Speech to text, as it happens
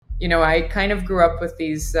I kind of grew up with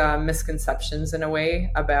these misconceptions in a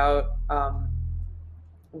way about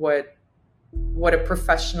what a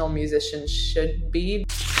professional musician should be.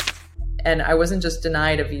 And I wasn't just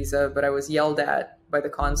denied a visa, but I was yelled at by the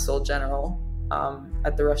consul general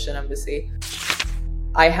at the Russian embassy.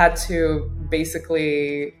 I had to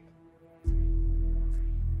basically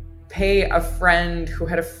pay a friend who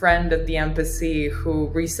had a friend at the embassy who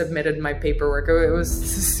resubmitted my paperwork. It was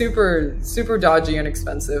super, super dodgy and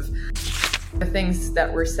expensive. The things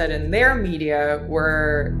that were said in their media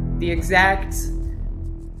were the exact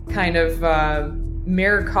kind of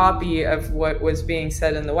mirror copy of what was being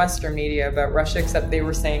said in the Western media about Russia, except they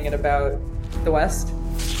were saying it about the West.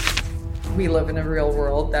 We live in a real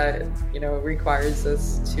world that, requires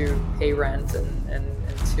us to pay rent and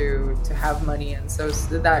to have money. And so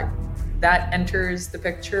that enters the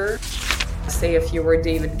picture. Say if you were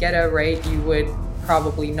David Guetta, right, you would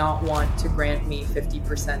probably not want to grant me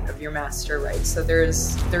 50% of your master rights. So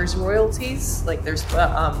there's royalties, like there's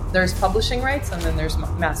publishing rights, and then there's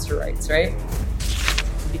master rights, right?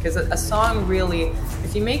 Because a song really,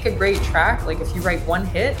 if you make a great track, like if you write one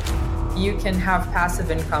hit, you can have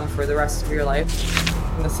passive income for the rest of your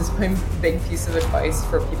life. And this is my big piece of advice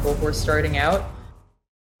for people who are starting out.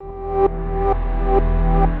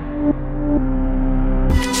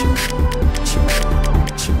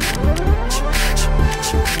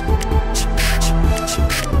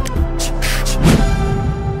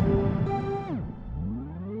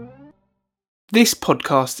 This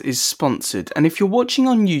podcast is sponsored, and if you're watching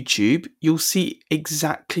on YouTube, you'll see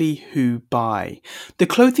exactly who by. The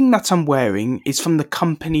clothing that I'm wearing is from the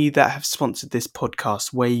company that have sponsored this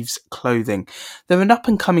podcast, Waves Clothing. They're an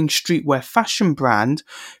up-and-coming streetwear fashion brand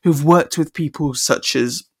who've worked with people such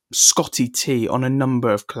as Scotty T on a number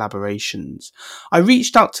of collaborations. I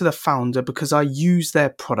reached out to the founder because I use their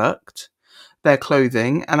product, their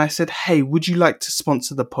clothing, and I said, hey, would you like to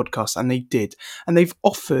sponsor the podcast? And they did. And they've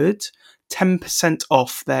offered 10%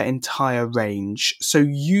 off their entire range. So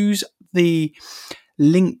use the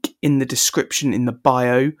link in the description in the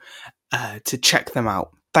bio to check them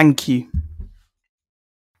out. Thank you.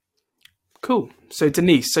 Cool. So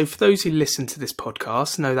Deniz, for those who listen to this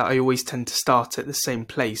podcast know that I always tend to start at the same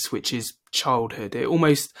place, which is childhood. It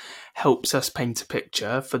almost helps us paint a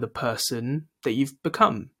picture for the person that you've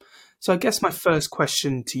become. So I guess my first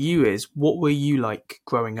question to you is, what were you like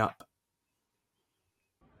growing up?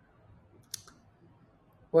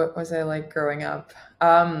 What was I like growing up?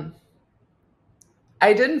 I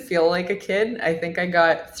didn't feel like a kid. I think I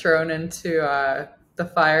got thrown into the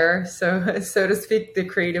fire, so to speak, the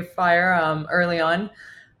creative fire early on.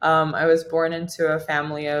 I was born into a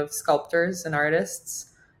family of sculptors and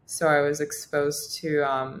artists, so I was exposed to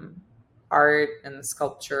art and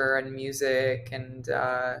sculpture and music and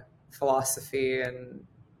philosophy and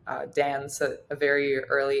dance at a very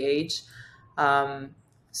early age.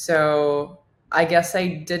 So I guess I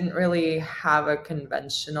didn't really have a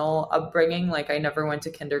conventional upbringing. Like I never went to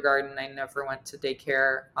kindergarten. I never went to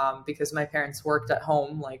daycare because my parents worked at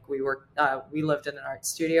home. Like we lived in an art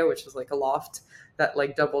studio, which was like a loft that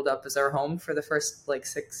like doubled up as our home for the first like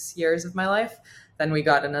 6 years of my life. Then we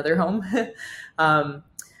got another home.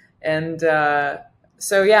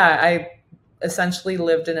 So yeah, I essentially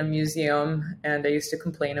lived in a museum, and I used to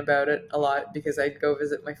complain about it a lot because I'd go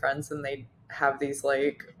visit my friends and they'd have these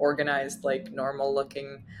like organized, like normal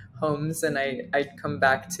looking homes, and I'd come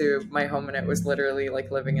back to my home and it was literally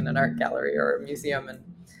like living in an art gallery or a museum. And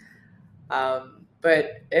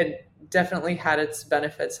but it definitely had its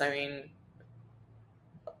benefits. I mean,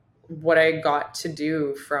 what I got to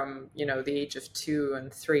do from the age of 2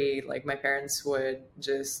 and 3, like my parents would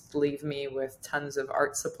just leave me with tons of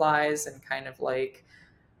art supplies and kind of like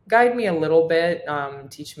guide me a little bit,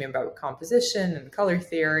 teach me about composition and color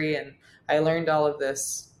theory. And I learned all of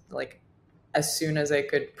this like as soon as I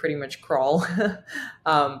could pretty much crawl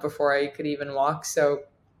before I could even walk. So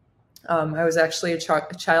I was actually a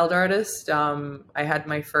child artist. I had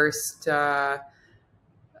my first,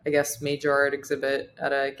 major art exhibit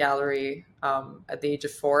at a gallery at the age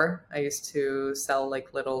of 4. I used to sell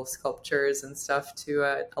like little sculptures and stuff to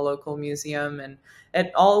a local museum, and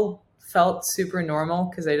it all felt super normal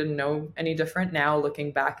because I didn't know any different. Now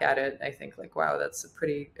looking back at it, I think like, wow, that's a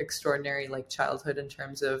pretty extraordinary like childhood in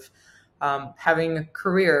terms of having a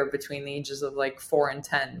career between the ages of like 4 and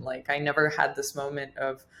 10. Like I never had this moment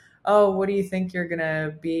of, oh, what do you think you're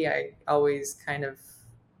gonna be? I always kind of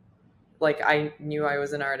like, I knew I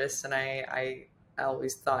was an artist, and I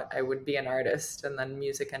always thought I would be an artist. And then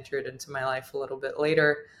music entered into my life a little bit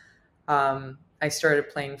later. I started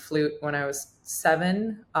playing flute when I was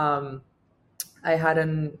 7. I had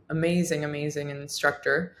an amazing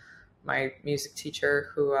instructor my music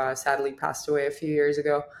teacher who sadly passed away a few years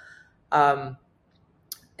ago. Um,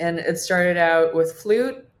 and it started out with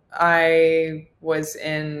flute. I was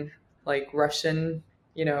in like Russian,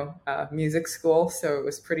 music school, so it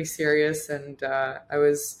was pretty serious, and I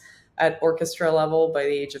was at orchestra level by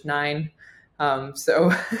the age of 9.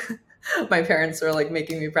 So my parents were like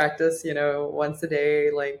making me practice, once a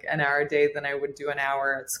day, like an hour a day. Then I would do an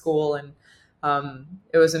hour at school, and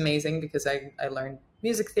it was amazing because I learned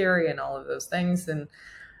music theory and all of those things, and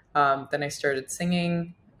then I started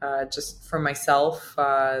singing just for myself.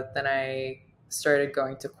 Then I started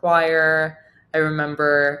going to choir. I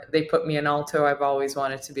remember they put me in alto. I've always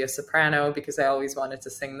wanted to be a soprano because I always wanted to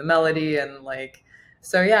sing the melody. And like,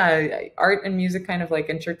 so yeah, art and music kind of like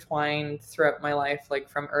intertwined throughout my life, like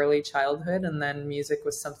from early childhood. And then music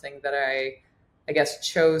was something that I guess,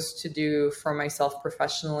 chose to do for myself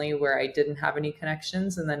professionally where I didn't have any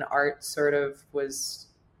connections. And then art sort of was,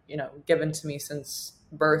 given to me since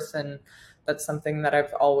birth. And that's something that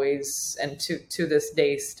I've always, and to this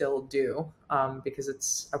day, still do, because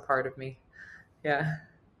it's a part of me. Yeah.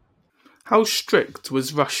 How strict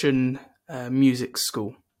was Russian music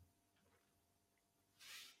school?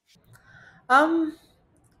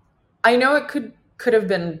 I know it could have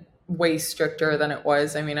been way stricter than it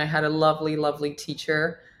was. I mean, I had a lovely, lovely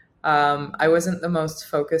teacher. I wasn't the most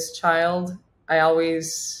focused child. I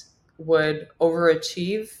always would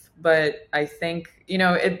overachieve, but I think,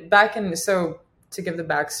 it back in, so to give the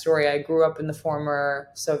backstory, I grew up in the former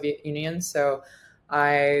Soviet Union. So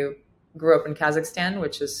I grew up in Kazakhstan,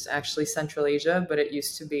 which is actually Central Asia, but it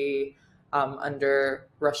used to be under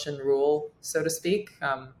Russian rule, so to speak.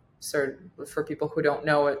 Sort of, for people who don't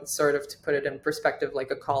know it, sort of to put it in perspective,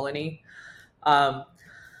 like a colony. Um,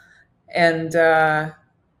 and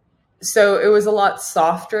so it was a lot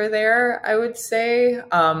softer there, I would say.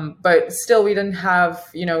 But still, we didn't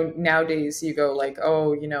have, nowadays you go like,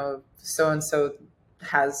 oh, so-and-so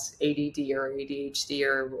has ADD or ADHD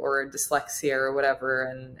or dyslexia or whatever.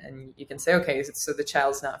 And you can say, okay, so the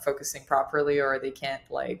child's not focusing properly, or they can't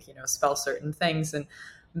spell certain things. And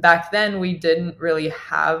back then we didn't really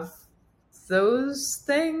have those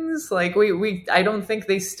things. Like I don't think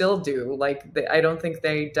they still do. Like I don't think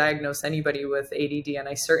they diagnose anybody with ADD, and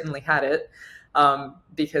I certainly had it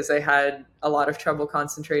because I had a lot of trouble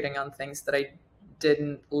concentrating on things that I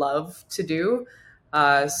didn't love to do.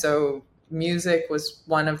 So music was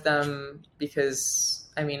one of them, because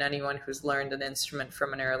I mean, anyone who's learned an instrument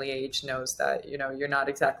from an early age knows that, you're not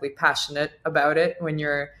exactly passionate about it when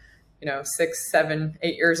you're 6, 7,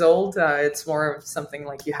 8 years old. It's more of something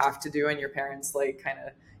like you have to do, and your parents like kind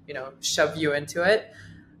of, shove you into it.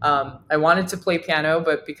 I wanted to play piano,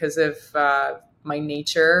 but because of my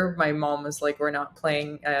nature, my mom was like, we're not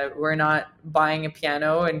buying a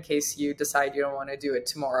piano in case you decide you don't want to do it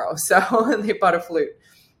tomorrow. So they bought a flute.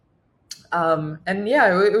 And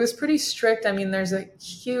yeah, it was pretty strict. I mean, there's a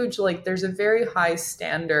very high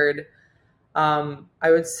standard. I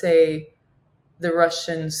would say the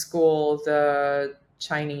Russian school, the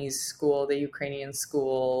Chinese school, the Ukrainian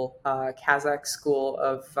school, Kazakh school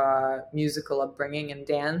of musical upbringing and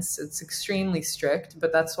dance. It's extremely strict,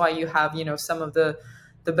 but that's why you have, some of the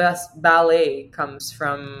best ballet comes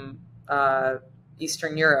from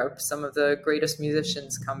Eastern Europe. Some of the greatest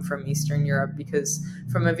musicians come from Eastern Europe, because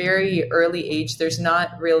from a very early age, there's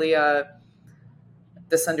not really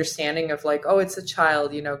this understanding of like, oh, it's a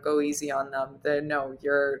child, go easy on them.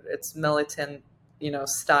 It's militant,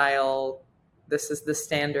 style. This is the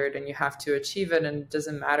standard and you have to achieve it. And it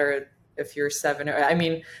doesn't matter if you're 7 I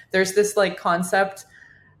mean, there's this like concept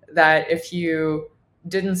that if you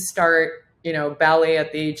didn't start, ballet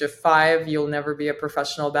at the age of 5, you'll never be a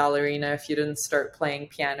professional ballerina. If you didn't start playing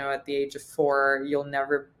piano at the age of 4, you'll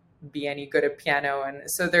never be any good at piano. And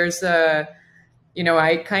so there's I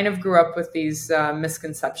kind of grew up with these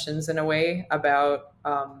misconceptions in a way about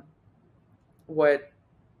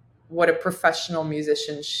what a professional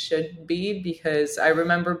musician should be, because I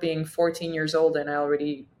remember being 14 years old and I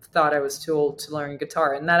already thought I was too old to learn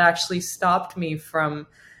guitar. And that actually stopped me from,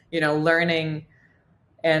 learning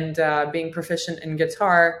and being proficient in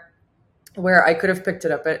guitar, where I could have picked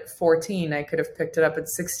it up at 14. I could have picked it up at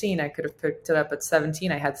 16. I could have picked it up at 17.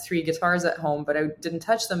 I had 3 guitars at home, but I didn't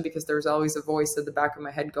touch them because there was always a voice at the back of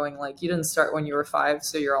my head going like, you didn't start when you were 5,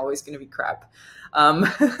 so you're always going to be crap.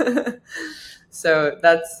 So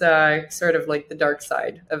that's sort of like the dark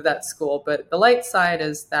side of that school. But the light side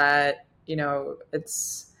is that,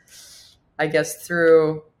 it's, I guess,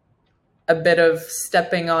 through a bit of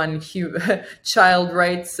stepping on child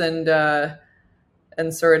rights and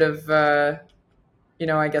sort of,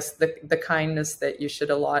 I guess the kindness that you should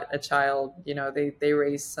allot a child, they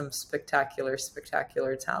raise some spectacular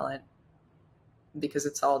talent because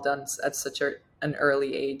it's all done at such an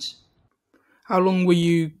early age. How long were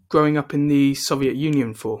you growing up in the Soviet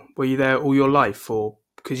Union for? Were you there all your life, or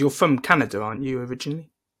because you're from Canada, aren't you originally?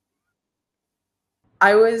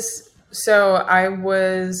 I was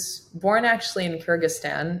born actually in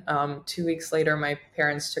Kyrgyzstan. 2 weeks later, my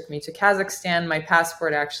parents took me to Kazakhstan. My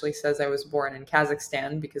passport actually says I was born in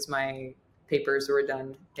Kazakhstan because my papers were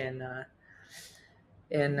done in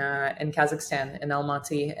Kazakhstan, in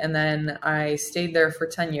Almaty, and then I stayed there for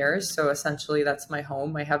 10 years. So essentially, that's my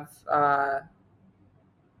home. I have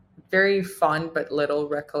very fond but little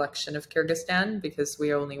recollection of Kyrgyzstan because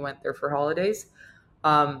we only went there for holidays.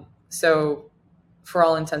 So for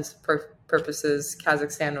all intents and purposes,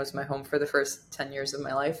 Kazakhstan was my home for the first 10 years of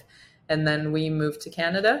my life. And then we moved to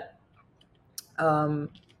Canada.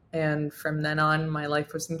 And from then on, my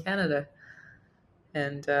life was in Canada.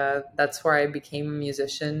 And that's where I became a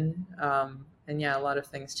musician. And yeah, a lot of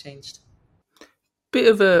things changed. Bit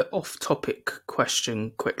of a off-topic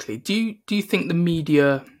question quickly. Do you think the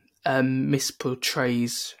media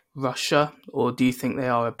misportrays Russia, or do you think they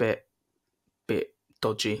are a bit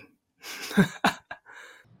dodgy?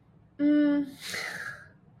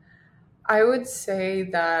 I would say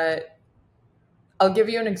that I'll give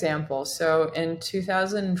you an example. So in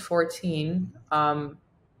 2014,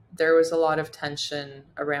 there was a lot of tension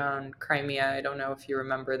around Crimea. I don't know if you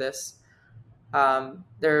remember this.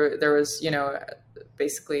 There was,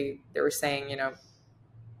 basically they were saying,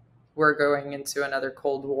 we're going into another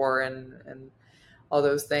Cold War and all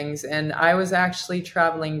those things. And I was actually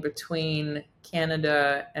traveling between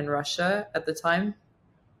Canada and Russia at the time,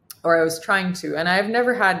 or I was trying to. And I've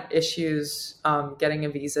never had issues getting a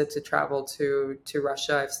visa to travel to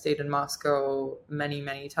Russia. I've stayed in Moscow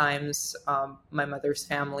many times. My mother's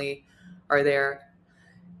family are there.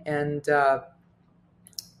 And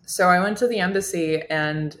so I went to the embassy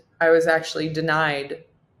and I was actually denied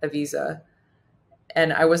a visa.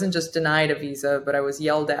 And I wasn't just denied a visa, but I was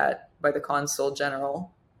yelled at by the consul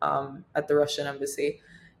general at the Russian embassy.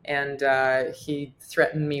 And he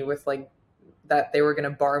threatened me with that they were going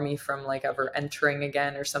to bar me from ever entering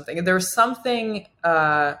again or something. There was something,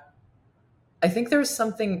 I think there was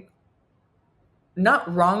something not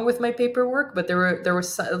wrong with my paperwork, but there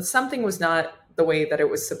was something was not the way that it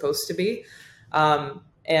was supposed to be.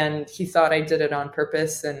 And he thought I did it on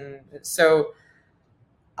purpose. And so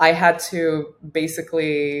I had to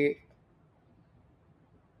basically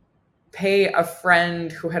pay a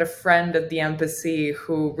friend who had a friend at the embassy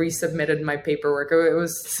who resubmitted my paperwork. It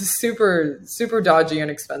was super dodgy and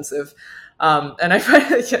expensive. And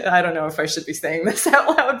I don't know if I should be saying this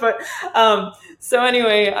out loud, but so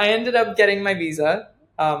anyway, I ended up getting my visa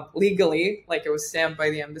legally, it was stamped by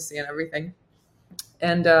the embassy and everything,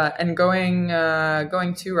 and going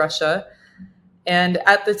to Russia. And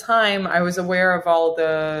at the time, I was aware of all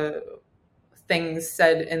the things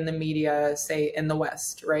said in the media, say in the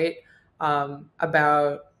West, right?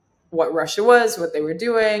 About what Russia was, what they were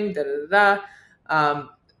doing,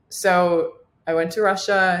 So I went to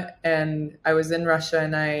Russia and I was in Russia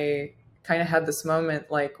and I kind of had this moment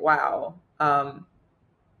wow,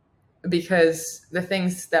 because the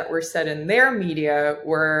things that were said in their media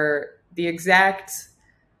were the exact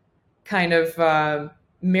kind of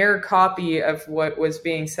mirror copy of what was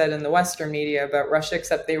being said in the Western media about Russia,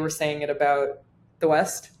 except they were saying it about the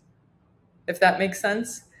West, if that makes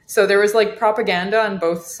sense. So there was propaganda on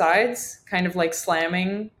both sides, kind of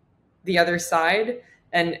slamming the other side.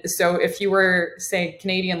 And so if you were, say,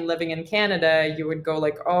 Canadian living in Canada, you would go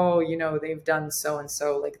oh, they've done so and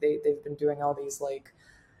so, they've been doing all these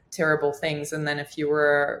terrible things. And then if you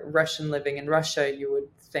were Russian living in Russia, you would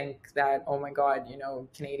think that, oh my God,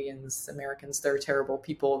 Canadians, Americans, they're terrible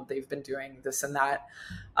people. They've been doing this and that.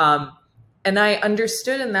 And I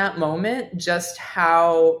understood in that moment just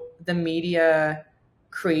how the media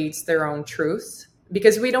creates their own truth,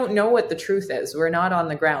 because we don't know what the truth is. We're not on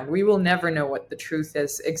the ground. We will never know what the truth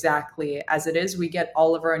is exactly as it is. We get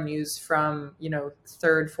all of our news from,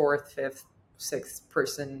 third, fourth, fifth, sixth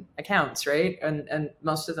person accounts, right? And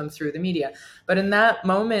most of them through the media. But in that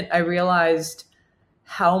moment, I realized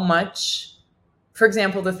how much, for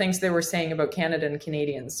example, the things they were saying about Canada and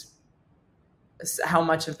Canadians, how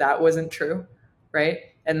much of that wasn't true, right?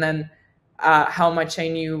 And then how much I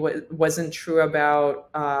knew wasn't true about,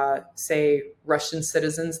 say, Russian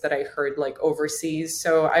citizens that I heard overseas.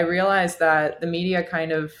 So I realized that the media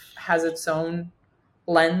kind of has its own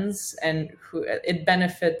lens and who it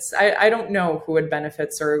benefits. I don't know who it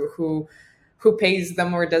benefits or who who pays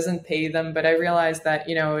them or doesn't pay them. But I realized that,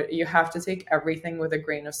 you have to take everything with a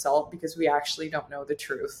grain of salt because we actually don't know the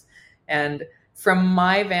truth. And from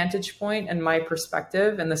my vantage point and my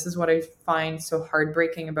perspective, and this is what I find so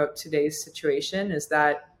heartbreaking about today's situation, is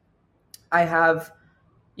that I have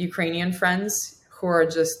Ukrainian friends who are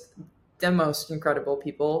just the most incredible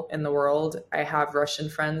people in the world. I have Russian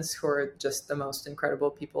friends who are just the most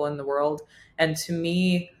incredible people in the world. And to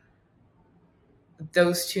me,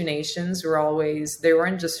 those two nations they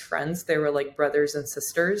weren't just friends, they were like brothers and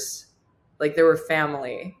sisters. Like they were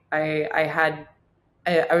family. I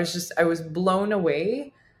was blown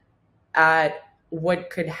away at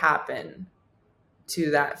what could happen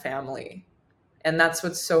to that family. And that's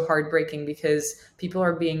what's so heartbreaking, because people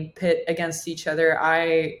are being pit against each other.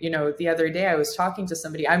 The other day I was talking to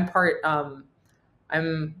somebody. I'm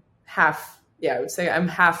half, I would say I'm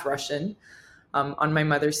half Russian. On my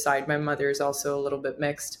mother's side. My mother is also a little bit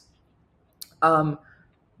mixed.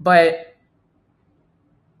 But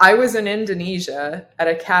I was in Indonesia at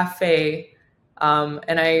a cafe,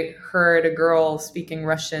 and I heard a girl speaking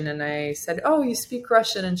Russian, and I said, "Oh, you speak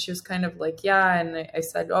Russian?" And she was kind of like, "Yeah." And I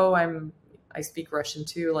said, "Oh, I speak Russian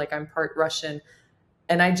too. Like I'm part Russian."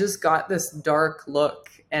 And I just got this dark look,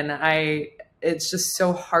 and it's just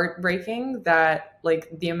so heartbreaking that like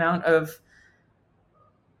the amount of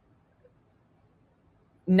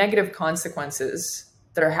negative consequences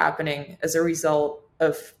that are happening as a result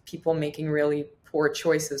of people making really poor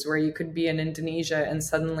choices, where you could be in Indonesia and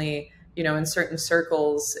suddenly, in certain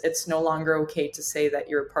circles, it's no longer okay to say that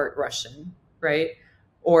you're part Russian, right?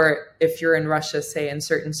 Or if you're in Russia, say in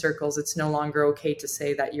certain circles, it's no longer okay to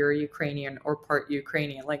say that you're Ukrainian or part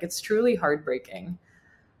Ukrainian. Like it's truly heartbreaking.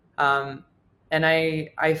 And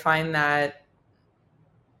I find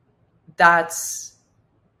that's,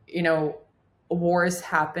 wars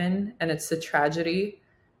happen and it's a tragedy,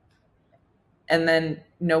 and then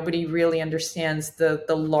nobody really understands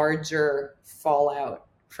the larger fallout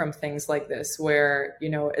from things like this, where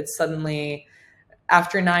it's suddenly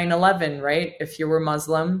after 9/11, right? If you were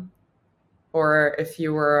Muslim or if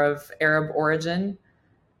you were of Arab origin,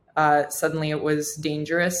 suddenly it was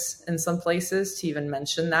dangerous in some places to even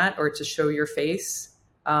mention that or to show your face.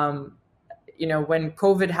 When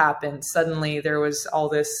COVID happened, suddenly there was all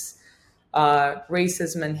this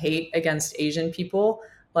racism and hate against Asian people.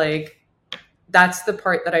 Like that's the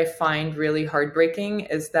part that I find really heartbreaking,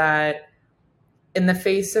 is that in the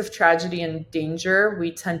face of tragedy and danger,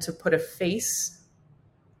 we tend to put a face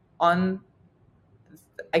on,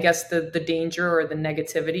 I guess, the danger or the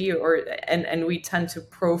negativity, and we tend to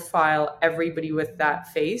profile everybody with that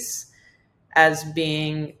face as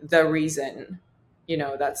being the reason,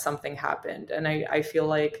 that something happened. And I feel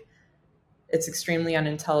like it's extremely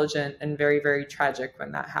unintelligent and very, very tragic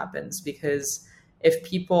when that happens, because if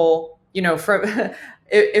people,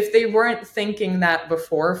 if they weren't thinking that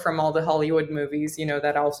before from all the Hollywood movies,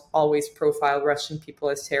 that always profile Russian people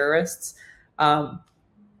as terrorists, now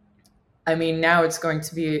it's going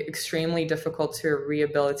to be extremely difficult to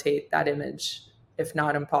rehabilitate that image, if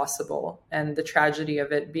not impossible. And the tragedy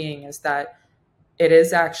of it being is that it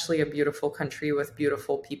is actually a beautiful country with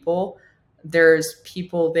beautiful people. There's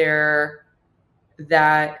people there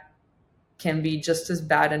that can be just as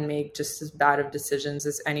bad and make just as bad of decisions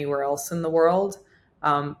as anywhere else in the world.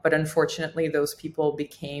 But unfortunately, those people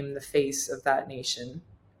became the face of that nation.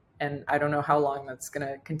 And I don't know how long that's going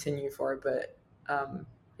to continue for, but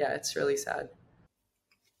it's really sad.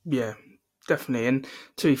 Yeah, definitely. And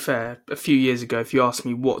to be fair, a few years ago, if you asked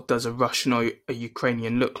me what does a Russian or a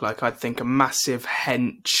Ukrainian look like, I'd think a massive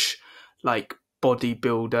hench, like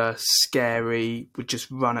bodybuilder, scary, would just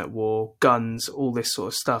run at war, guns, all this sort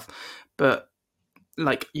of stuff. But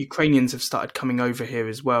like Ukrainians have started coming over here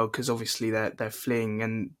as well, because obviously they're fleeing,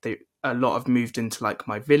 and a lot have moved into like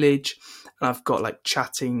my village, and I've got like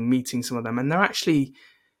meeting some of them, and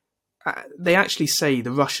they actually say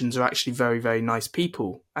the Russians are actually very, very nice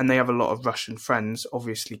people, and they have a lot of Russian friends.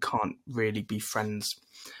 Obviously can't really be friends,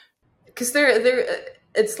 because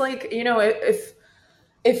it's like,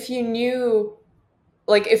 if you knew,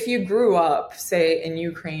 like if you grew up, say in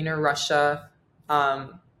Ukraine or Russia,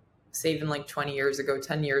 say even like 20 years ago,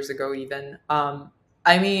 10 years ago even,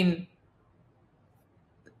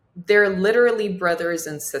 they're literally brothers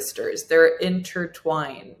and sisters. They're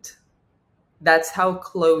intertwined. That's how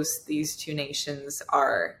close these two nations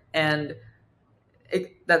are. And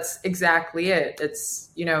that's exactly it.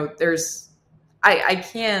 It's, I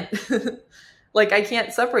can't, I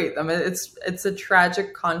can't separate them. It's a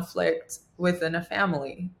tragic conflict within a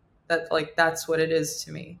family. That's what it is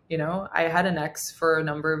to me. I had an ex for a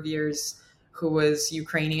number of years who was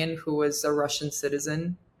Ukrainian, who was a Russian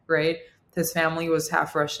citizen, right? His family was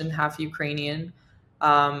half Russian, half Ukrainian.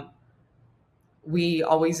 Um, we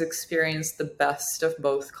always experienced the best of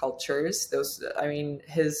both cultures.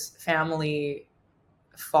 His family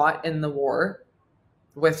fought in the war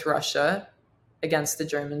with Russia against the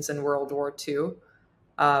Germans in World War II.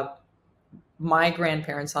 My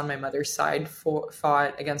grandparents on my mother's side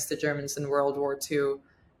fought against the Germans in World War II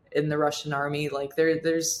in the Russian army. Like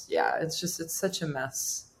it's such a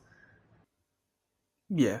mess.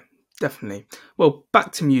 Yeah, definitely. Well,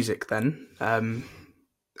 back to music then.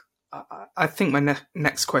 I think my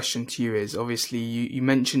next question to you is, obviously you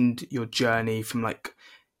mentioned your journey from like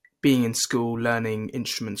being in school, learning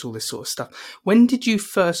instruments, all this sort of stuff. When did you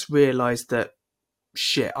first realize that,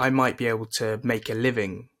 shit, I might be able to make a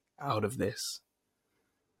living out of this?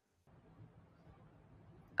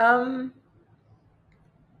 Um,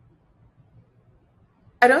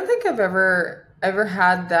 I don't think I've ever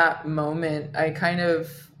had that moment.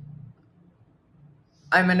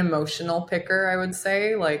 I'm an emotional picker, I would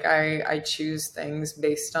say. Like I choose things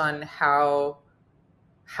based on how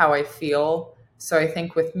I feel. So I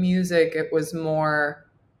think with music it was more,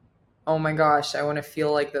 oh my gosh, I want to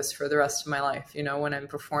feel like this for the rest of my life, when I'm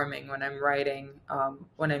performing, when I'm writing,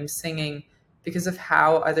 when I'm singing, because of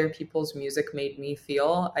how other people's music made me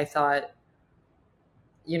feel. I thought,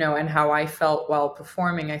 and how I felt while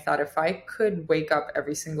performing, I thought if I could wake up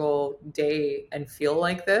every single day and feel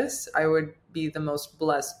like this, I would be the most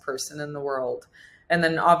blessed person in the world. And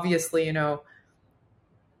then obviously,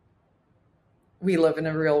 we live in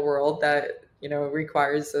a real world that,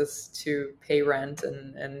 requires us to pay rent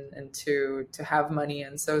and to have money.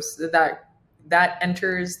 And so that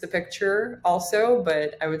enters the picture also.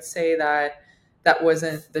 But I would say that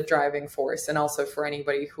wasn't the driving force. And also for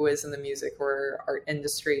anybody who is in the music or art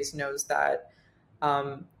industries knows that,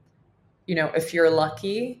 if you're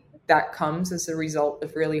lucky, that comes as a result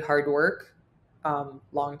of really hard work,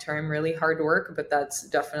 long-term, really hard work. But that's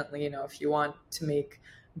definitely, if you want to make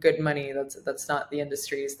good money, that's not the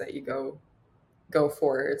industries that you go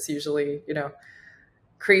for. It's usually,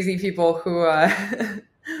 crazy people who,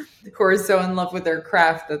 who are so in love with their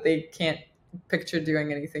craft that they can't picture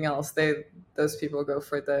doing anything else. Those people go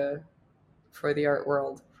for the art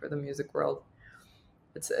world, for the music world.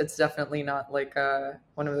 It's definitely not like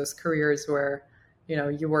one of those careers where,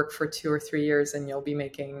 you work for 2 or 3 years and you'll be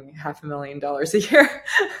making $500,000 a year.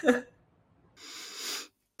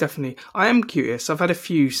 Definitely. I am curious. I've had a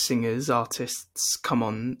few singers, artists come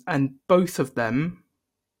on, and all three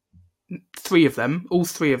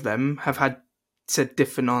of them have said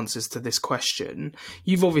different answers to this question.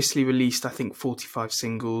 You've obviously released, I think, 45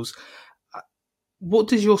 singles. What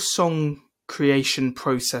does your song creation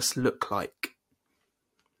process look like?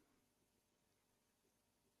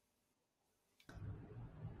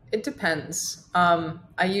 It depends.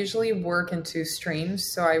 I usually work in two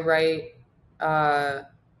streams. So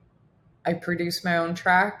I produce my own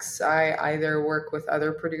tracks. I either work with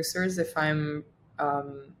other producers if I'm,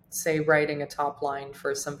 say, writing a top line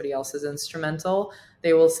for somebody else's instrumental.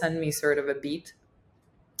 They will send me sort of a beat.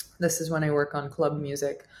 This is when I work on club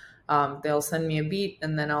music. They'll send me a beat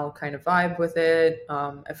and then I'll kind of vibe with it.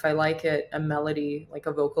 If I like it, a melody, like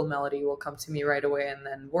a vocal melody, will come to me right away, and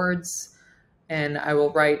then words. And I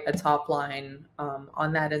will write a top line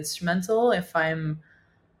on that instrumental. If I'm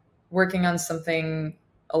working on something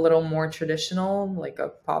a little more traditional, like a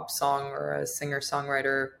pop song or a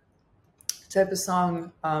singer-songwriter type of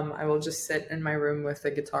song, I will just sit in my room with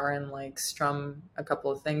a guitar and like strum a couple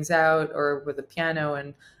of things out, or with a piano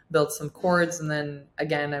and build some chords. And then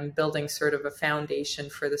again, I'm building sort of a foundation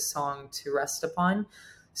for the song to rest upon.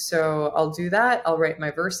 So I'll do that. I'll write my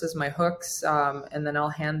verses, my hooks, and then I'll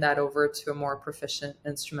hand that over to a more proficient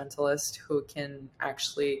instrumentalist who can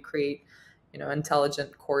actually create,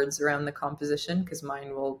 intelligent chords around the composition, because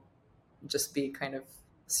mine will just be kind of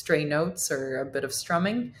stray notes or a bit of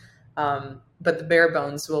strumming. But the bare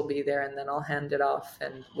bones will be there, and then I'll hand it off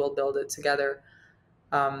and we'll build it together.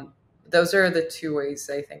 Those are the two ways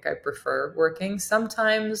I think I prefer working.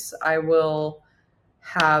 Sometimes I will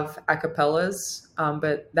have acapellas,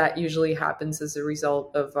 but that usually happens as a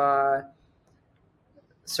result of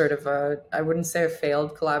sort of I wouldn't say a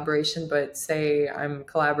failed collaboration, but say I'm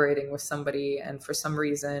collaborating with somebody and for some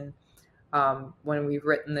reason, when we've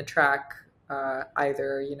written the track,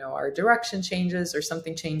 either, our direction changes or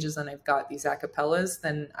something changes and I've got these acapellas,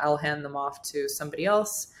 then I'll hand them off to somebody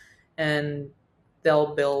else and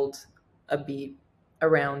they'll build a beat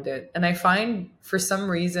around it. And I find for some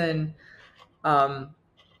reason, a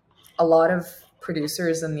lot of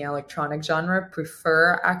producers in the electronic genre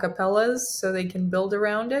prefer acapellas so they can build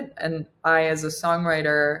around it. And I, as a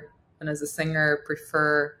songwriter and as a singer,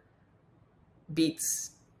 prefer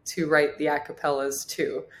beats to write the acapellas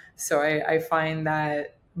too. So I find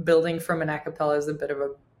that building from an acapella is a bit of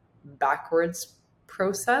a backwards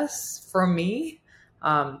process for me,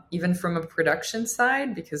 even from a production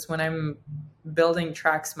side, because when I'm building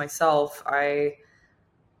tracks myself, I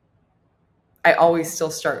always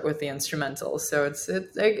still start with the instrumental. So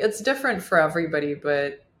it's different for everybody,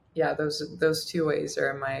 but yeah, those two ways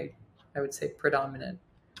are my, I would say, predominant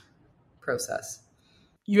process.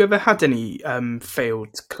 You ever had any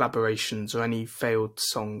failed collaborations or any failed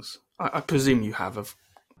songs? I presume you have.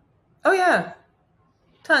 Oh yeah,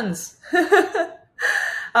 tons.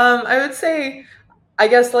 I would say, I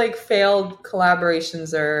guess like failed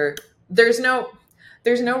collaborations are, there's no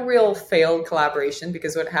real failed collaboration,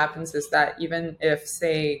 because what happens is that even if,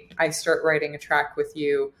 say, I start writing a track with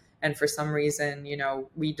you and for some reason,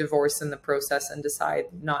 we divorce in the process and decide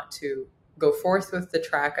not to go forth with the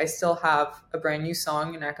track, I still have a brand new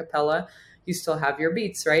song in a cappella. You still have your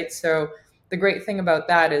beats, right? So the great thing about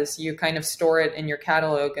that is you kind of store it in your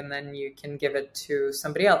catalog, and then you can give it to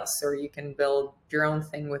somebody else, or you can build your own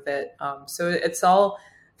thing with it. So it's all,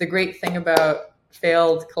 the great thing about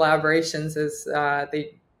failed collaborations is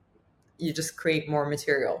you just create more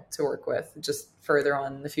material to work with just further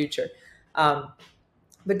on in the future.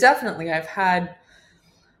 But definitely I've had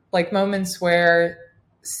like moments where,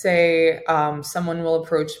 say, someone will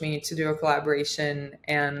approach me to do a collaboration,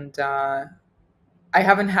 and I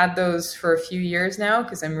haven't had those for a few years now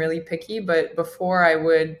because I'm really picky, but before I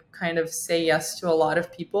would kind of say yes to a lot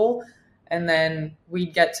of people, and then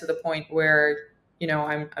we'd get to the point where,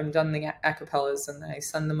 I'm done the acapellas and I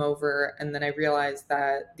send them over, and then I realize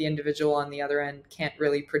that the individual on the other end can't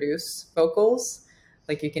really produce vocals.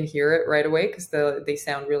 Like, you can hear it right away because they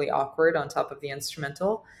sound really awkward on top of the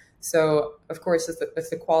instrumental. So of course, if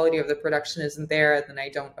the quality of the production isn't there, then I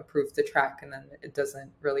don't approve the track, and then it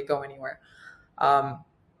doesn't really go anywhere.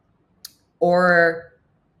 Or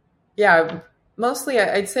yeah, mostly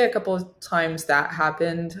I'd say a couple of times that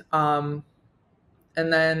happened. And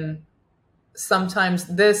then sometimes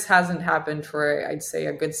this hasn't happened for, I'd say,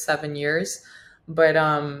 a good 7 years. But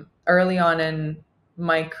early on in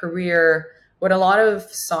my career, what a lot of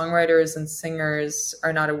songwriters and singers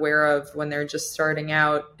are not aware of when they're just starting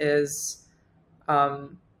out is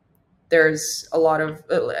there's a lot of,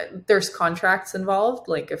 there's contracts involved.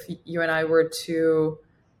 Like if you and I were to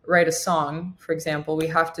write a song, for example, we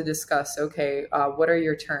have to discuss, okay, what are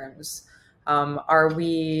your terms? Are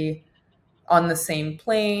we on the same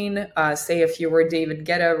plane? Say if you were David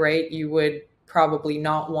Guetta, right, you would probably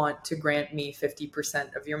not want to grant me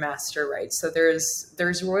 50% of your master rights. So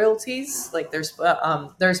there's royalties, like there's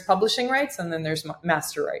publishing rights, and then there's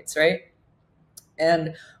master rights, right?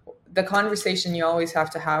 And the conversation you always have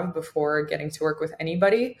to have before getting to work with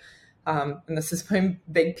anybody, and this is my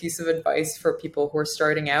big piece of advice for people who are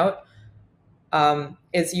starting out,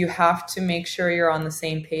 is you have to make sure you're on the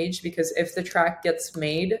same page, because if the track gets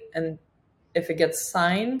made and if it gets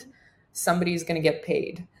signed, somebody's going to get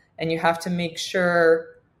paid. And you have to make sure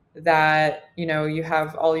that, you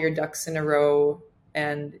have all your ducks in a row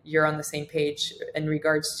and you're on the same page in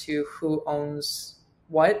regards to who owns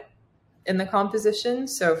what in the composition.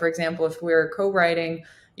 So for example, if we're co-writing,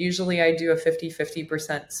 usually I do a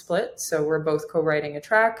 50-50% split. So we're both co-writing a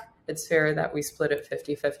track. It's fair that we split it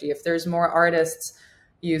 50-50. If there's more artists,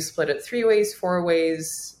 you split it 3 ways, 4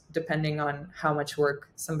 ways, depending on how much work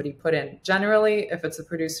somebody put in. Generally, if it's a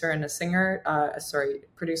producer and a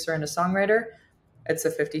producer and a songwriter, it's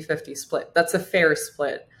a 50-50 split. That's a fair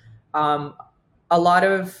split. A lot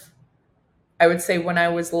of, I would say, when I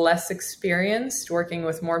was less experienced, working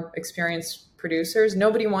with more experienced producers,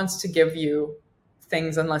 nobody wants to give you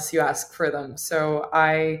things unless you ask for them. So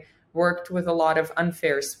I worked with a lot of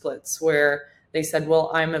unfair splits where they said,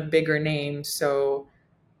 well, I'm a bigger name, so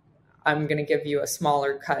I'm going to give you a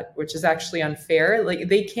smaller cut, which is actually unfair. Like,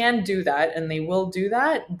 they can do that and they will do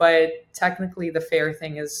that, but technically the fair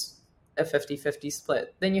thing is a 50-50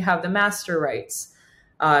 split. Then you have the master rights.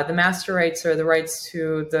 The master rights are the rights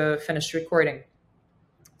to the finished recording.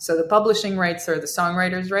 So the publishing rights are the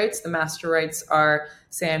songwriter's rights. The master rights are,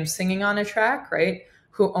 say I'm singing on a track, right?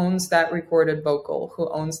 Who owns that recorded vocal? Who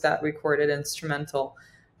owns that recorded instrumental?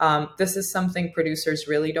 This is something producers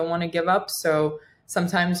really don't want to give up. So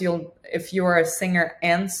sometimes if you're a singer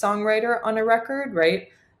and songwriter on a record, right,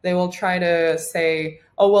 they will try to say,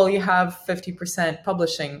 oh, well, you have 50%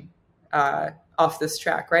 publishing off this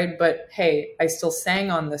track, right? But hey, I still sang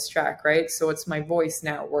on this track, right? So it's my voice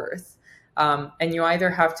now worth. And you either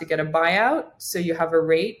have to get a buyout, so you have a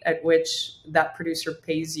rate at which that producer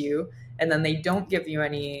pays you, and then they don't give you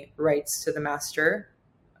any rights to the master,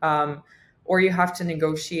 or you have to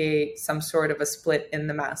negotiate some sort of a split in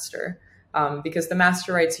the master, because the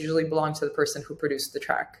master rights usually belong to the person who produced the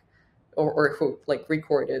track, or who like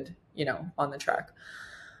recorded, on the track.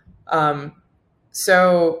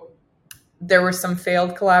 So there were some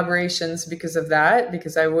failed collaborations because of that,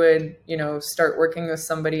 because I would, start working with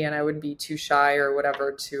somebody and I would be too shy or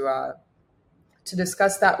whatever to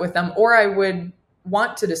discuss that with them, or I would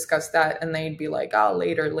want to discuss that and they'd be like, oh,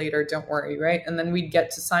 later, don't worry, right? And then we'd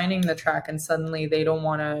get to signing the track and suddenly they don't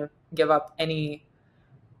want to give up any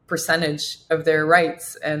percentage of their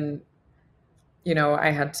rights. And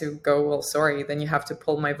I had to go, well, sorry, then you have to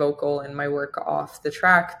pull my vocal and my work off the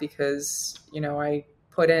track, because I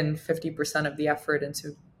put in 50% of the effort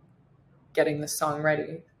into getting the song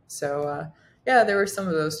ready. So yeah, there were some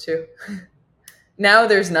of those too. Now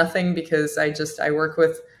there's nothing, because I work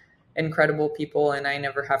with incredible people and I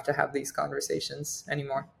never have to have these conversations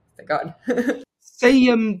anymore. Thank God. Say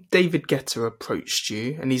David Guetta approached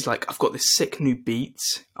you and he's like, I've got this sick new beat,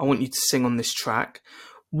 I want you to sing on this track.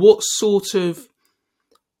 What sort of,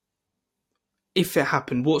 if it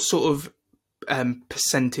happened, what sort of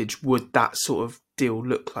percentage would that sort of deal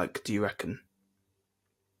look like, do you reckon?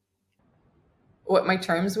 What my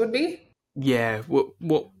terms would be? Yeah,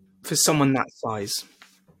 what for someone that size?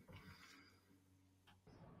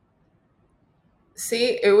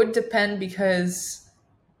 See, it would depend, because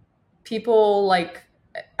people like,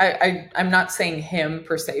 I'm not saying him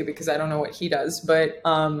per se, because I don't know what he does, but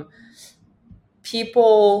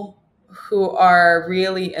people who are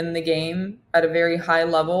really in the game at a very high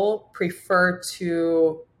level prefer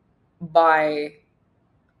to buy,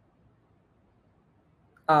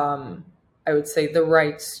 I would say, the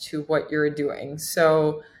rights to what you're doing.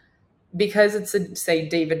 So because it's a, say,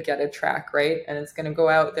 David Guetta track, right? And it's going to go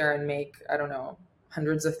out there and make, I don't know,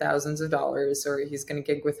 hundreds of thousands of dollars, or he's going to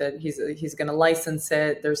gig with it. He's going to license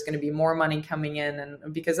it. There's going to be more money coming in.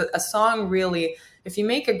 And because a song really, if you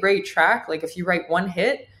make a great track, like if you write one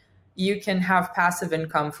hit, you can have passive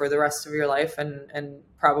income for the rest of your life. And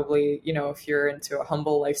probably, if you're into a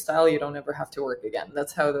humble lifestyle, you don't ever have to work again.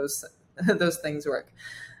 That's how those things work.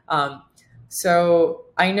 So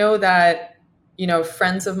I know that,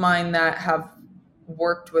 friends of mine that have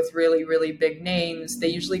worked with really, really big names, they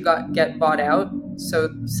usually get bought out. So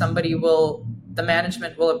the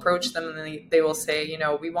management will approach them and they will say,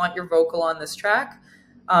 we want your vocal on this track.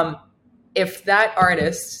 If that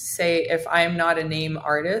artist, say, if I'm not a name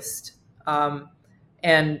artist,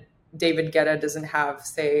 and David Guetta doesn't have,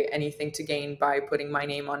 say, anything to gain by putting my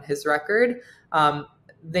name on his record,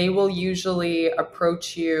 they will usually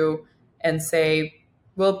approach you and say,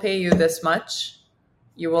 we'll pay you this much,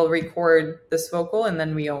 you will record this vocal, and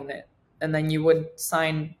then we own it. And then you would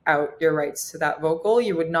sign out your rights to that vocal.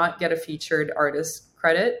 You would not get a featured artist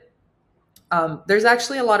credit. There's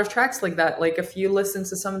actually a lot of tracks like that. Like if you listen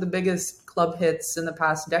to some of the biggest club hits in the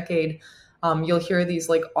past decade, you'll hear these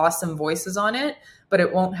like awesome voices on it, but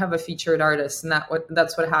it won't have a featured artist. And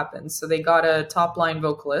that's what happens. So they got a top line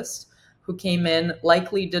vocalist who came in,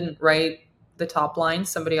 likely didn't write the top line,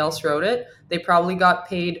 somebody else wrote it. They probably got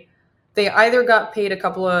paid. They either got paid a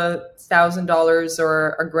couple of $1,000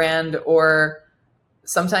 or $1,000, or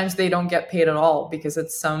sometimes they don't get paid at all, because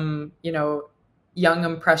it's some, young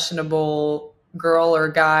impressionable girl or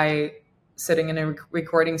guy sitting in a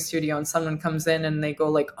recording studio, and someone comes in and they go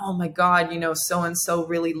like, oh my God, so-and-so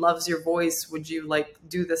really loves your voice. Would you like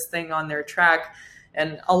do this thing on their track?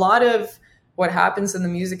 And a lot of what happens in the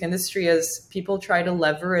music industry is people try to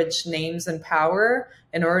leverage names and power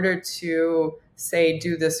in order to say,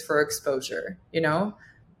 do this for exposure,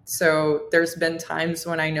 So there's been times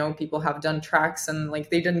when I know people have done tracks and like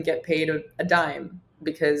they didn't get paid a dime,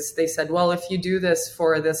 because they said, well, if you do this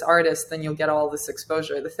for this artist, then you'll get all this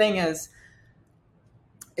exposure. The thing is,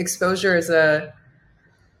 exposure is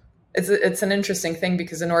it's an interesting thing,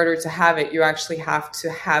 because in order to have it, you actually have to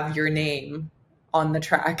have your name on the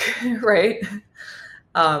track, right?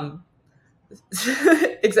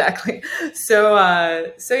 Exactly. So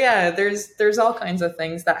yeah, there's all kinds of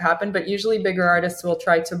things that happen, but usually bigger artists will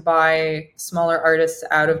try to buy smaller artists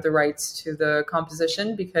out of the rights to the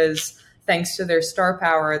composition, because thanks to their star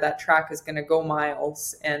power, that track is going to go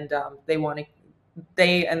miles, and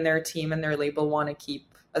they and their team and their label want to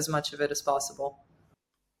keep as much of it as possible.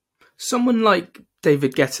 Someone like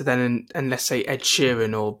David Guetta then, and let's say Ed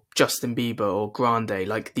Sheeran or Justin Bieber or Grande,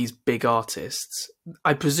 like these big artists,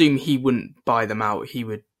 I presume he wouldn't buy them out. He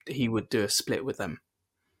would do a split with them.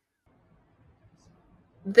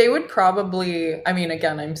 They would probably, I mean,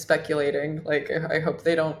 again, I'm speculating. Like, I hope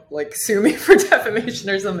they don't like sue me for defamation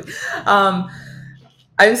or something.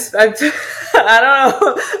 I'm I don't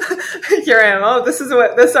know. Here I am. Oh, this is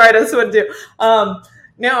what this artist would do.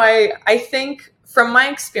 No, I think from my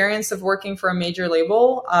experience of working for a major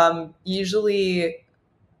label, usually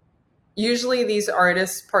these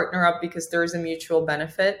artists partner up because there's a mutual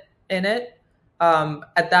benefit in it.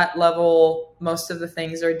 At that level, most of the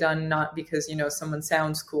things are done not because, someone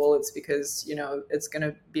sounds cool. It's because, it's going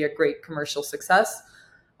to be a great commercial success.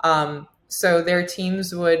 So their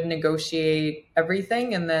teams would negotiate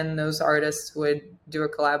everything, and then those artists would do a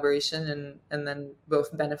collaboration, and then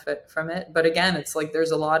both benefit from it. But again, it's like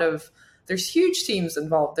there's huge teams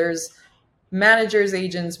involved. There's managers,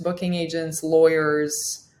 agents, booking agents,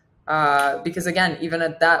 lawyers, because again, even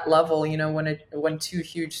at that level, when two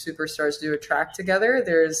huge superstars do a track together,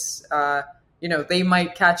 there's they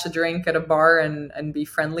might catch a drink at a bar and be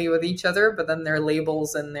friendly with each other, but then their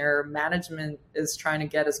labels and their management is trying to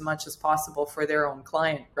get as much as possible for their own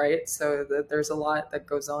client, right? So there's a lot that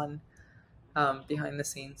goes on behind the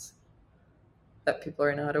scenes that people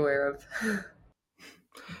are not aware of.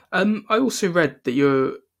 I also read that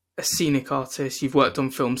you're a scenic artist. You've worked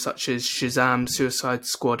on films such as Shazam, Suicide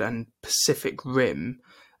Squad, and Pacific Rim.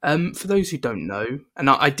 For those who don't know,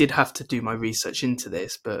 and I did have to do my research into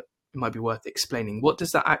this, but it might be worth explaining. What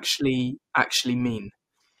does that actually mean?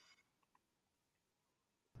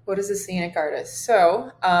 What is a scenic artist?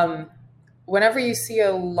 So, whenever you see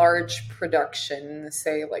a large production,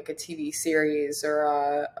 say like a TV series or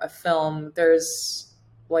a film, there's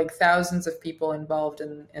like thousands of people involved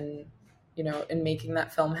in making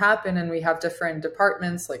that film happen. And we have different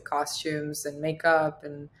departments like costumes and makeup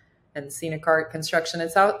and scenic art, construction.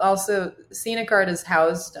 It's also scenic art is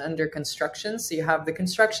housed under construction. So you have the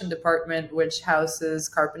construction department, which houses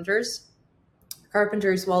carpenters,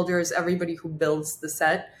 welders, everybody who builds the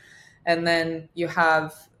set. And then you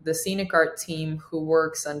have the scenic art team who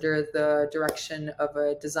works under the direction of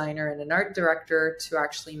a designer and an art director to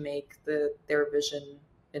actually make their vision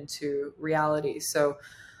into reality. So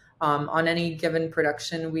on any given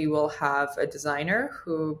production, we will have a designer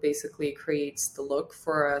who basically creates the look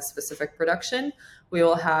for a specific production. We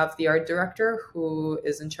will have the art director who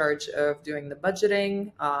is in charge of doing the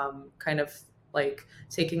budgeting, kind of like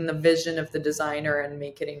taking the vision of the designer and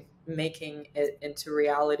making it into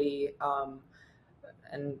reality,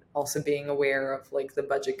 and also being aware of like the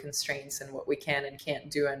budget constraints and what we can and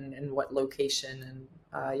can't do and what location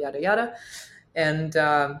and yada yada. And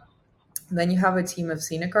then you have a team of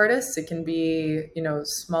scenic artists. It can be,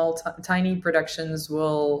 small, tiny productions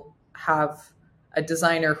will have a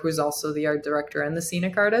designer who's also the art director and the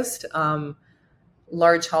scenic artist.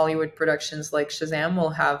 Large Hollywood productions like Shazam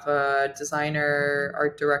will have a designer,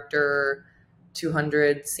 art director,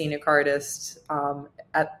 200 scenic artists.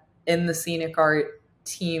 In the scenic art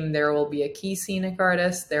team, there will be a key scenic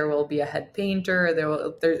artist. There will be a head painter.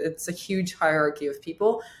 It's a huge hierarchy of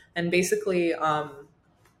people. And basically,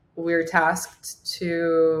 we're tasked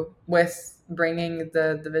with bringing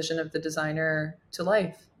the vision of the designer to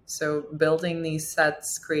life. So building these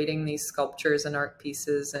sets, creating these sculptures and art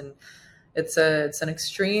pieces, and it's an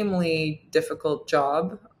extremely difficult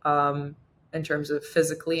job in terms of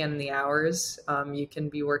physically and the hours. You can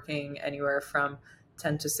be working anywhere from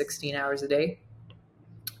 10 to 16 hours a day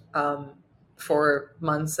for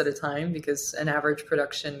months at a time, because an average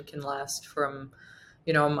production can last from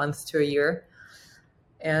a month to a year.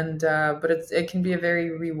 And but it can be a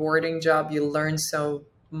very rewarding job. You learn so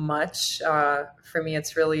much. For me,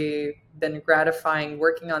 it's really been gratifying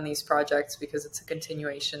working on these projects because it's a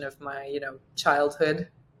continuation of my childhood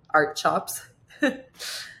art chops. So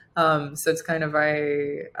it's kind of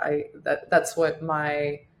that's what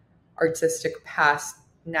my artistic past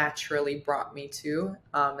naturally brought me to,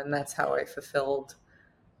 and that's how I fulfilled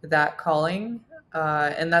that calling.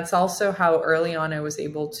 And that's also how early on I was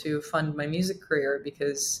able to fund my music career,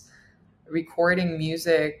 because recording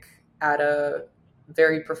music at a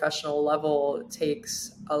very professional level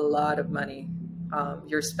takes a lot of money.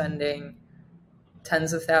 You're spending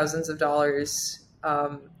tens of thousands of dollars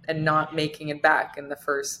and not making it back in the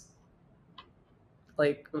first,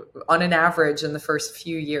 on an average, in the first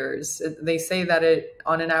few years. They say that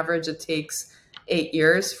on an average, it takes 8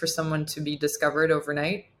 years for someone to be discovered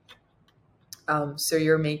overnight. So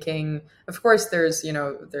you're making, of course, there's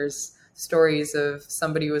stories of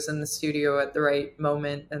somebody was in the studio at the right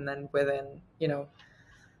moment, and then within,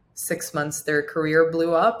 6 months, their career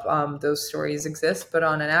blew up. Those stories exist, but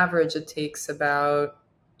on an average, it takes about,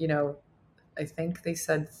 I think they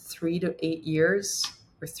said 3 to 8 years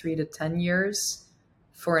or 3 to 10 years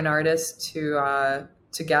for an artist to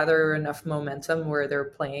gather enough momentum where they're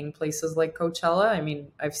playing places like Coachella. I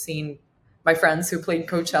mean, I've seen my friends who played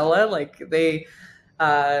Coachella, like they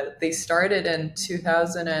They started in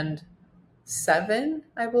 2007,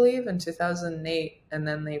 I believe, in 2008, and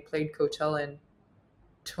then they played Coachella in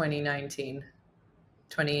 2019,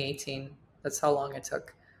 2018. That's how long it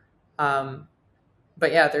took. Um,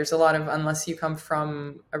 but yeah, there's a lot of, unless you come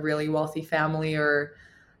from a really wealthy family or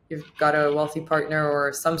you've got a wealthy partner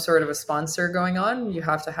or some sort of a sponsor going on, you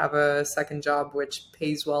have to have a second job which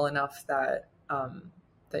pays well enough that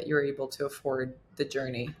that you're able to afford the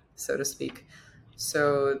journey, so to speak.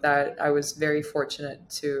 So that I was very fortunate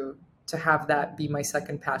to have that be my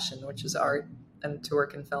second passion, which is art, and to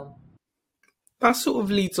work in film. That sort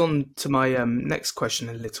of leads on to my next question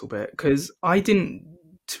a little bit, because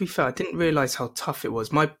to be fair, I didn't realize how tough it was.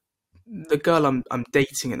 The girl I'm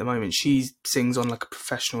dating at the moment, she sings on like a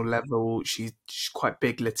professional level. She's quite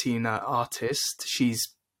big Latina artist.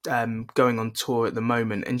 She's going on tour at the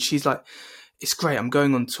moment, and she's like, "It's great, I'm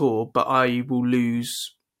going on tour, but I will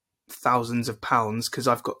lose thousands of pounds because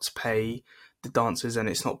I've got to pay the dancers and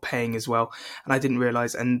it's not paying as well." And I didn't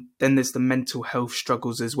realize. And then there's the mental health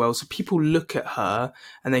struggles as well. So people look at her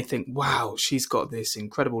and they think, wow, she's got this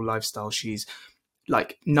incredible lifestyle. She's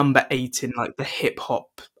like number 8 in like the hip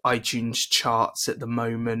hop iTunes charts at the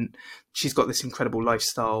moment. She's got this incredible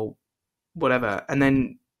lifestyle, whatever. And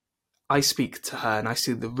then I speak to her and I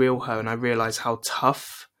see the real her and I realize how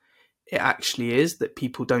tough it actually is that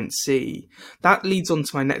people don't see. That leads on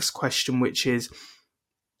to my next question, which is,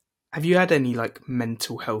 have you had any like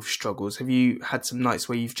mental health struggles? Have you had some nights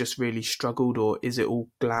where you've just really struggled, or is it all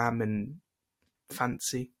glam and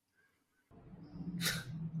fancy?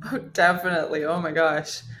 Oh, definitely. Oh my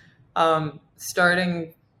gosh.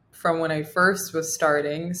 Starting from when I first was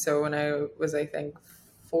starting, so when I was, I think,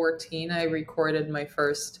 14, I recorded my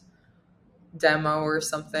first demo or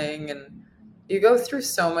something, and you go through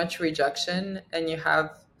so much rejection and you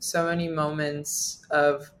have so many moments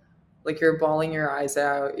of like you're bawling your eyes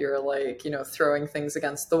out, you're like, throwing things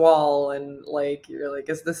against the wall, and like you're like,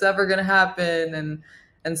 is this ever going to happen?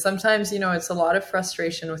 And sometimes, it's a lot of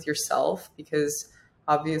frustration with yourself, because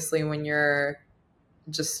obviously when you're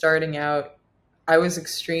just starting out, I was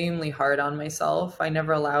extremely hard on myself. I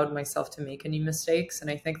never allowed myself to make any mistakes, and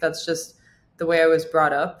I think that's just the way I was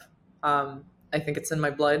brought up. I think it's in my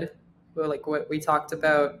blood. Like what we talked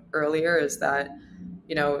about earlier is that,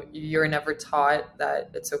 you're never taught that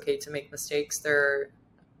it's okay to make mistakes. They're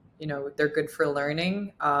good for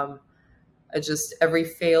learning. Every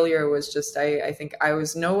failure was just, I think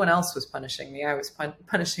no one else was punishing me. I was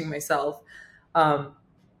punishing myself. And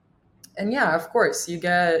yeah, of course you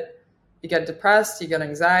get depressed, you get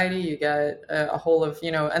anxiety, you get a whole of,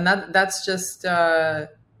 and that's just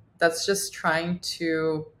trying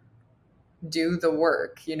to do the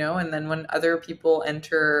work, and then when other people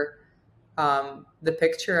enter the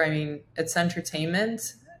picture, I mean, it's entertainment,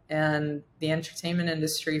 and the entertainment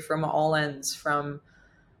industry from all ends, from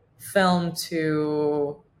film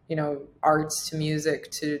to, arts to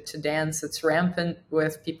music to dance, it's rampant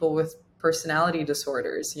with people with personality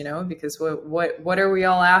disorders, because what are we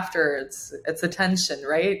all after? It's attention,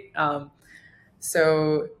 right?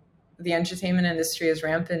 So the entertainment industry is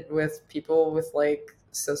rampant with people with like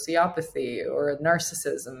sociopathy or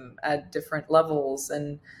narcissism at different levels,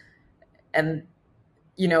 and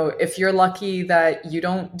if you're lucky that you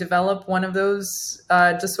don't develop one of those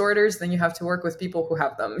disorders, then you have to work with people who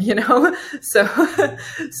have them, so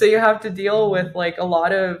so you have to deal with like a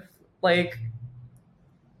lot of like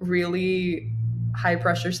really high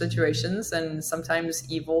pressure situations, and sometimes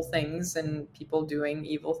evil things and people doing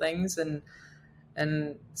evil things, and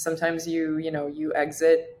sometimes you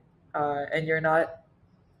exit and you're not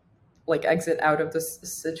like exit out of the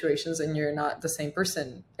situations and you're not the same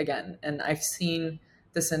person again. And I've seen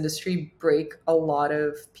this industry break a lot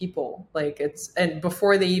of people, like and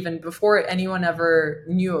before anyone ever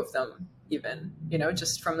knew of them, even,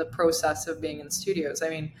 just from the process of being in studios. I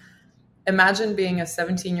mean, imagine being a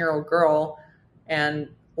 17-year-old girl and,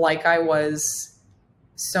 like I was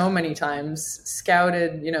so many times,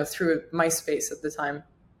 scouted, through MySpace at the time,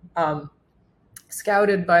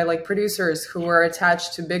 scouted by like producers who were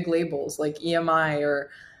attached to big labels like EMI or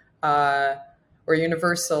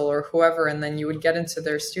Universal or whoever. And then you would get into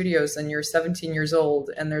their studios and you're 17 years old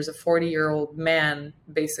and there's a 40-year-old man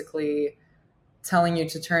basically telling you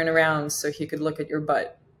to turn around so he could look at your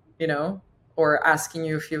butt, or asking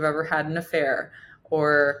you if you've ever had an affair,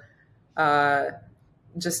 or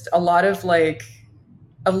just a lot of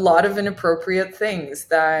inappropriate things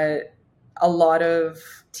that a lot of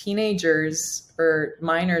teenagers or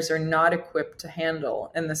minors are not equipped to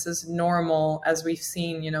handle. And this is normal, as we've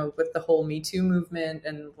seen, with the whole Me Too movement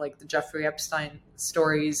and like the Jeffrey Epstein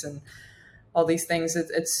stories. And all these things.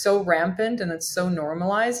 It's so rampant and it's so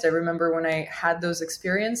normalized. I remember when I had those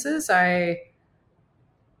experiences,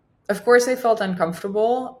 of course, I felt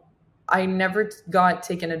uncomfortable. I never got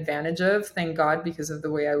taken advantage of, thank God, because of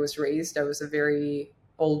the way I was raised. I was a very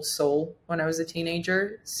old soul when I was a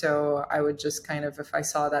teenager. So I would just kind of, if I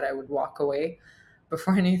saw that, I would walk away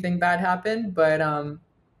before anything bad happened. But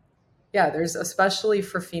yeah, there's, especially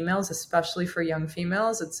for females, especially for young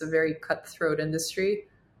females, it's a very cutthroat industry.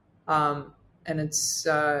 And it's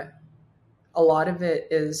a lot of it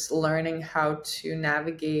is learning how to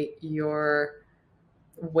navigate your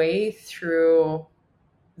way through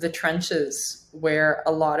the trenches where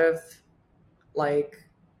a lot of, like,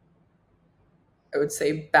 I would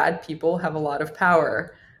say bad people have a lot of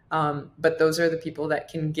power. But those are the people that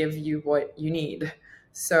can give you what you need.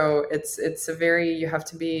 So it's a very, you have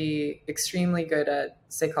to be extremely good at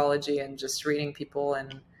psychology and just reading people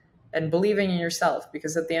and believing in yourself,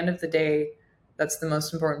 because at the end of the day, that's the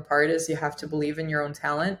most important part, is you have to believe in your own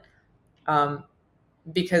talent.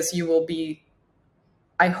 Because you will be,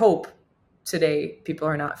 I hope today people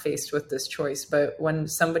are not faced with this choice, but when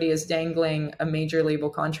somebody is dangling a major label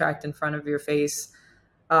contract in front of your face,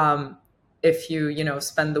 if you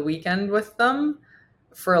spend the weekend with them,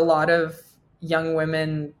 for a lot of young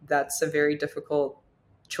women, that's a very difficult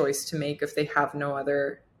choice to make if they have no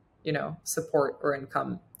other, support or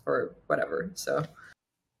income or whatever. So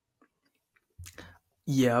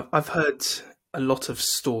Yeah, I've heard a lot of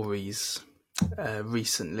stories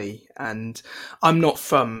recently, and I'm not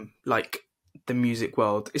from like the music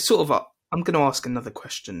world. It's sort of I'm going to ask another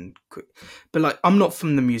question, quick, but like I'm not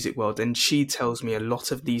from the music world, and she tells me a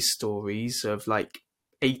lot of these stories of like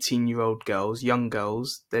 18-year-old girls, young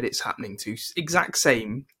girls that it's happening to. Exact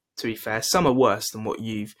same, to be fair. Some are worse than what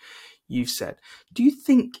you've said. Do you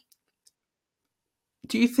think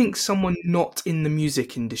do you think someone not in the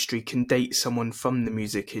music industry can date someone from the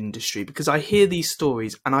music industry? Because I hear these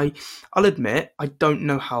stories, and I'll admit I don't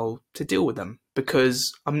know how to deal with them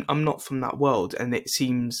because I'm not from that world, and it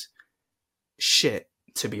seems shit,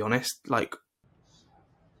 to be honest. Like,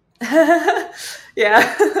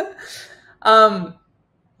 yeah. um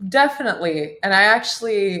Definitely. And I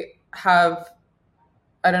actually have,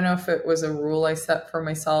 I don't know if it was a rule I set for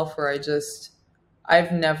myself, or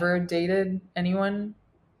I've never dated anyone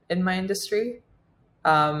in my industry.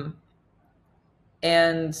 Um,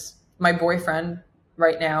 and my boyfriend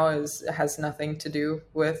right now has nothing to do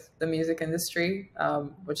with the music industry,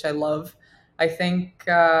 which I love. I think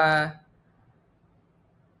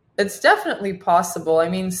it's definitely possible. I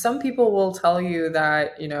mean, some people will tell you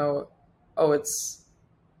that, oh,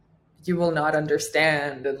 you will not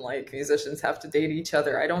understand, and like musicians have to date each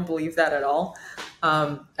other. I don't believe that at all.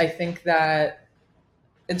 I think that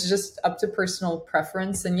it's just up to personal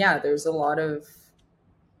preference. And yeah, there's a lot of,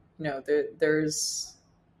 there's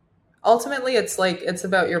ultimately, it's like, it's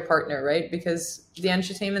about your partner, right? Because the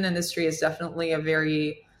entertainment industry is definitely a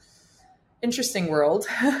very interesting world.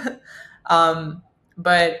 um,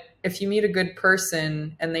 but if you meet a good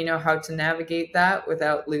person and they know how to navigate that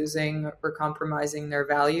without losing or compromising their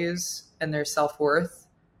values and their self-worth,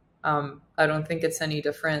 I don't think it's any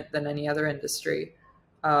different than any other industry.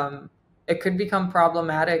 It could become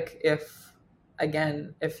problematic if,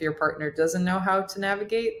 again, if your partner doesn't know how to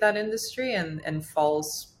navigate that industry and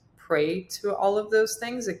falls prey to all of those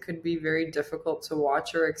things. It could be very difficult to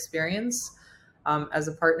watch or experience as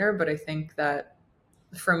a partner. But I think that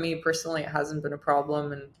for me personally, it hasn't been a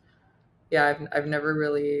problem. And yeah, I've never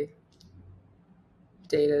really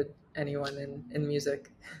dated anyone in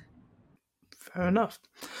music. fair enough.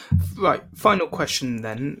 Right, final question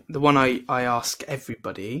then. The one I ask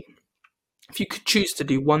everybody. If you could choose to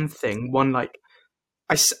do one thing, one like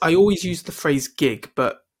I always use the phrase gig,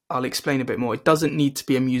 but I'll explain a bit more. It doesn't need to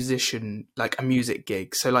be a musician, like a music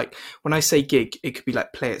gig. So like when I say gig, it could be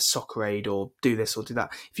like play at Soccer Aid or do this or do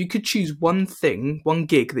that. If you could choose one thing, one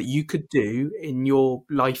gig that you could do in your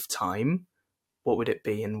lifetime, what would it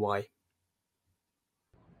be and why?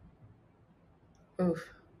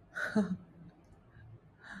 Oof.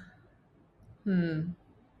 Hmm.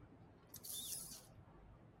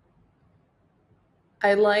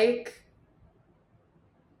 I like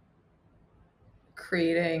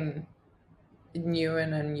creating new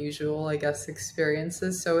and unusual, I guess,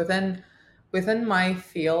 experiences. So within my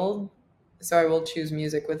field, so I will choose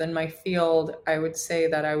music. Within my field, I would say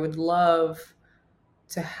that I would love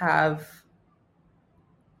to have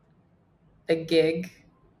a gig,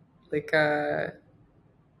 like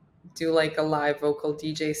do like a live vocal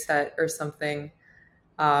DJ set or something,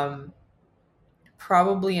 um,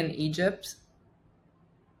 probably in Egypt.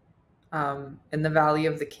 in the Valley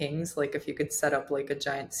of the Kings, like if you could set up like a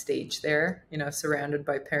giant stage there, surrounded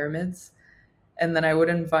by pyramids. And then I would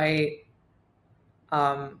invite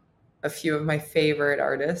a few of my favorite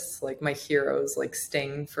artists, like my heroes, like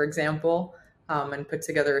Sting, for example, and put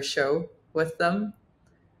together a show with them.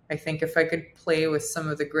 I think if I could play with some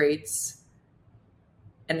of the greats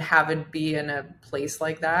and have it be in a place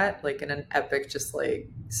like that, like in an epic, just like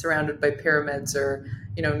surrounded by pyramids, or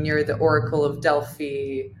near the Oracle of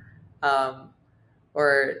Delphi, um,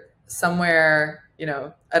 or somewhere,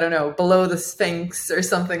 I don't know, below the Sphinx or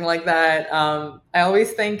something like that. I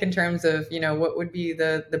always think in terms of, what would be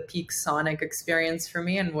the peak sonic experience for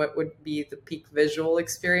me, and what would be the peak visual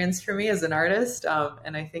experience for me as an artist.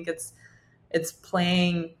 And I think it's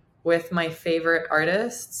playing with my favorite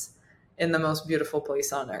artists in the most beautiful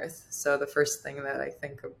place on earth. So the first thing that I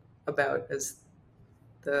think about is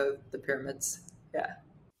the pyramids. Yeah.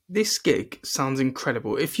 This gig sounds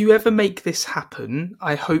incredible. If you ever make this happen,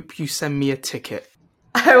 I hope you send me a ticket.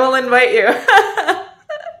 I will invite you.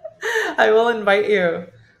 I will invite you.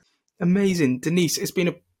 Amazing. Deniz, it's been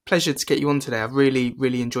a pleasure to get you on today. I've really,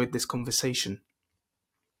 really enjoyed this conversation.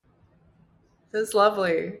 It was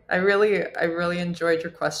lovely. I really enjoyed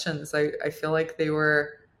your questions. I feel like they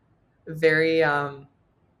were very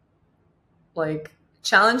like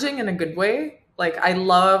challenging in a good way. Like I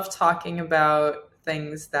love talking about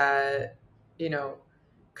things that,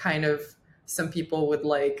 kind of some people would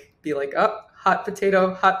like be like, oh, hot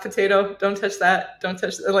potato, don't touch that, don't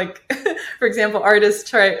touch that. Like, for example, artists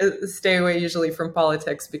try to stay away usually from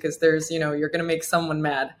politics because there's, you're going to make someone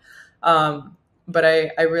mad. But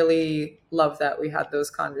I really love that we had those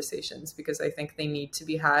conversations, because I think they need to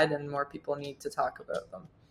be had and more people need to talk about them.